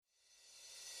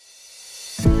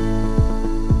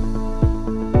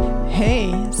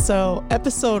Hey, so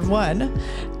episode 1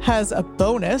 has a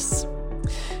bonus.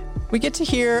 We get to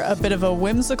hear a bit of a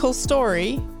whimsical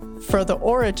story for the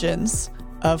origins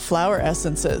of flower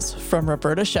essences from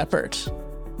Roberta Shepherd.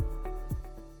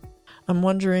 I'm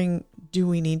wondering, do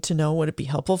we need to know, would it be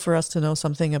helpful for us to know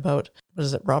something about, what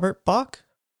is it, Robert Bach?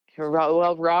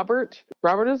 Well, Robert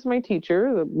is my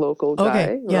teacher, the local guy.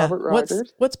 Okay, yeah. Robert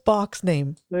Rogers. What's Bach's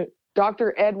name?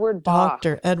 Dr. Edward Bach.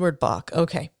 Dr. Edward Bach.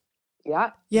 Okay.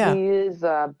 Yeah. Yeah. He is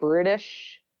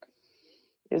British.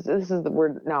 This is the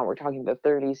word. Now we're talking the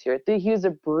 30s here. He was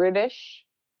a British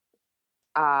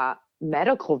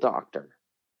medical doctor.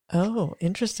 Oh,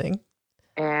 interesting.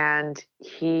 And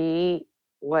he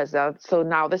was so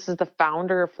now this is the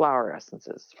founder of flower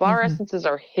essences. Flower essences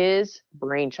are his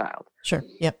brainchild. Sure.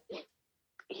 Yep.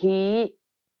 He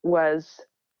was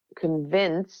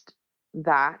convinced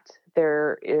that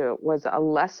there was a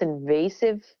less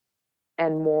invasive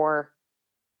and more,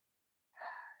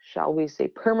 shall we say,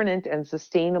 permanent and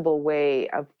sustainable way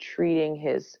of treating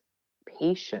his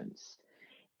patients.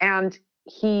 And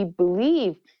he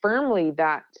believed firmly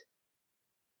that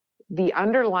the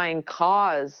underlying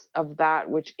cause of that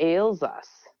which ails us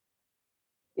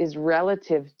is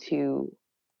relative to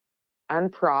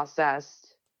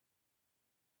unprocessed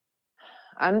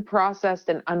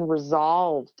and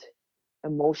unresolved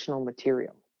emotional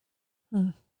material.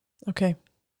 Okay.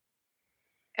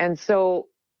 And so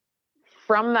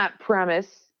from that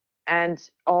premise, and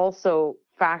also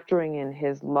factoring in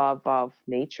his love of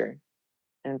nature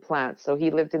and plants. So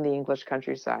he lived in the English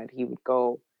countryside. He would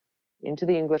go into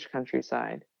the English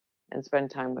countryside and spend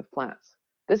time with plants.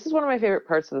 This is one of my favorite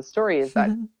parts of the story, is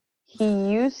that he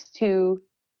used to,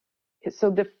 so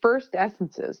the first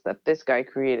essences that this guy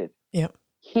created,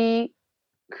 he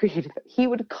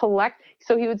would collect,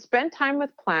 so he would spend time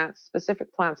with plants,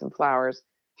 specific plants and flowers,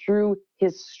 through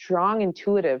his strong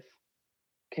intuitive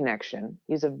connection.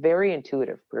 He's a very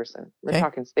intuitive person. We're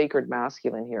talking sacred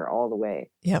masculine here all the way.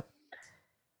 Yep.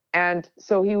 And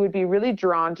so he would be really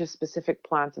drawn to specific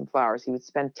plants and flowers. He would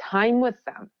spend time with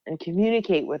them and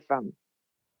communicate with them.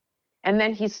 And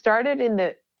then he started in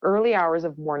the early hours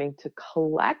of morning to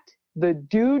collect the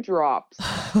dewdrops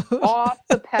off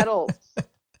the petals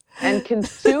and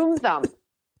consume them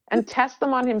and test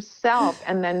them on himself,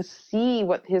 and then see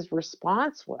what his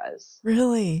response was.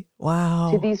 Really?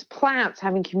 Wow. To these plants,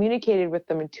 having communicated with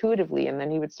them intuitively, and then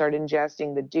he would start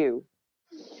ingesting the dew.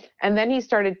 And then he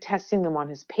started testing them on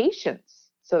his patients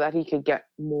so that he could get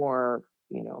more,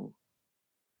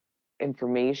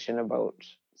 information about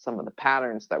some of the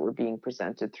patterns that were being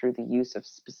presented through the use of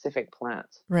specific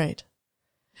plants. Right.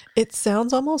 It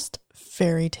sounds almost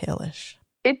fairy tale-ish.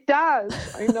 It does.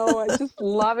 I know. I just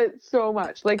love it so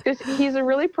much. Like this, he's a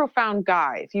really profound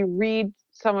guy. If you read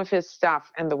some of his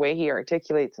stuff and the way he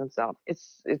articulates himself,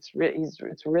 it's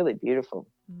really beautiful.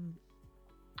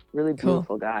 Really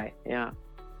beautiful guy. Yeah.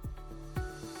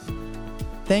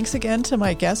 Thanks again to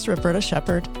my guest, Roberta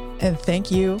Shepherd, and thank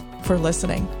you for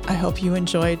listening. I hope you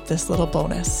enjoyed this little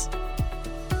bonus.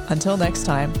 Until next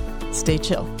time, stay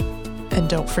chill and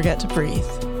don't forget to breathe.